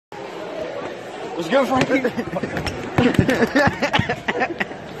What's good, Frankie?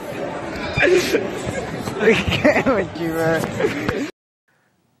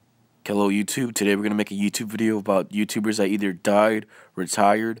 Hello YouTube, today we're going to make a YouTube video about YouTubers that either died,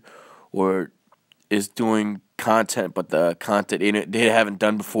 retired, or is doing content, but the content they haven't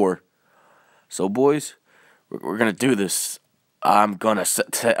done before. So boys, we're going to do this. I'm gonna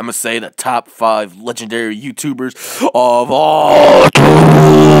say the top 5 legendary YouTubers of all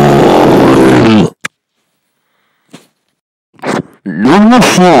time. Number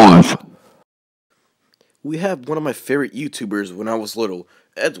 5. We have one of my favorite YouTubers when I was little,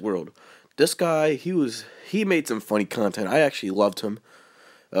 Eddsworld. This guy, he made some funny content. I actually loved him.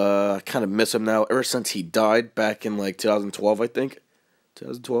 I kind of miss him now. Ever since he died back in like 2012, I think.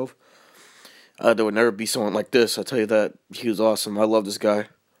 2012. There would never be someone like this. I tell you that. He was awesome. I love this guy,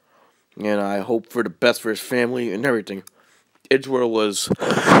 and I hope for the best for his family and everything. Eddsworld was.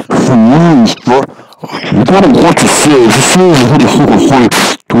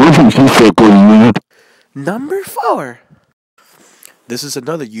 Number 4. This is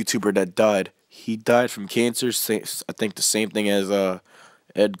another YouTuber that died. He died from cancer. I think the same thing as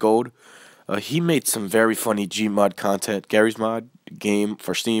Ed Gold. He made some very funny Gmod content. Garry's Mod game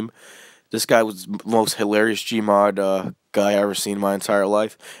for Steam. This guy was the most hilarious Gmod guy I ever seen in my entire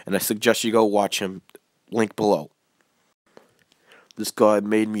life, and I suggest you go watch him. Link below. This guy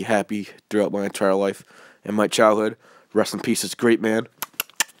made me happy throughout my entire life and my childhood. Rest in peace, this great man.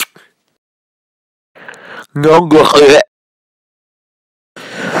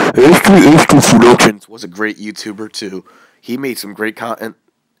 Productions was a great YouTuber too. He made some great content,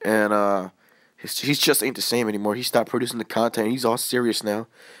 and he's just ain't the same anymore. He stopped producing the content. He's all serious now.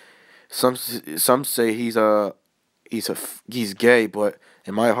 Some say he's gay, but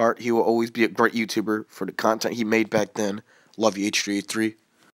in my heart, he will always be a great YouTuber for the content he made back then. Love you, H383.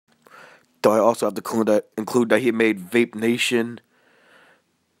 Though I also have to include that he made Vape Nation.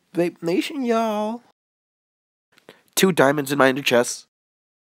 Vape Nation, y'all. 2 diamonds in my inner chest.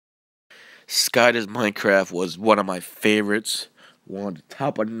 Sky Does Minecraft was one of my favorites. One of the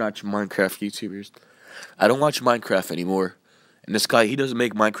top-notch Minecraft YouTubers. I don't watch Minecraft anymore. And this guy, he doesn't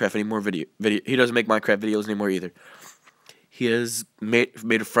make Minecraft anymore he doesn't make Minecraft videos anymore either. He has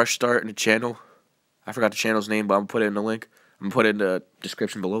made a fresh start in the channel. I forgot the channel's name, but I'm gonna put it in the link. I'm gonna put it in the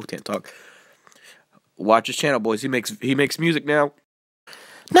description below. Can't talk. Watch his channel, boys. He makes music now.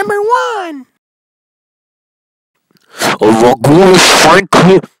 Number 1.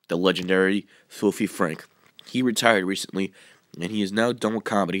 The legendary Filthy Frank. He retired recently, and he is now done with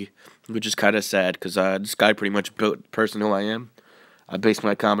comedy, which is kind of sad because this guy pretty much built the person who I am. I base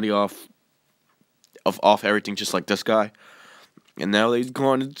my comedy off everything just like this guy, and now he's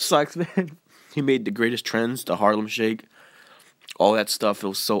gone. It sucks, man. He made the greatest trends, the Harlem Shake, all that stuff. It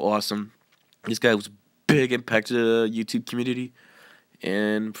was so awesome. This guy was big impact to the YouTube community,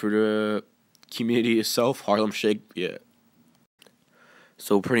 and for the community itself, Harlem Shake, yeah.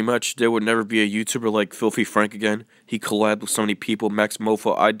 So pretty much, there would never be a YouTuber like Filthy Frank again. He collabed with so many people, Max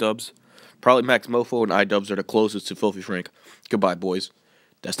Mofo, iDubbbz. Probably Max Mofo and iDubbbz are the closest to Filthy Frank. Goodbye, boys.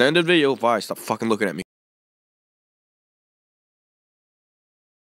 That's the end of the video. Bye. Stop fucking looking at me.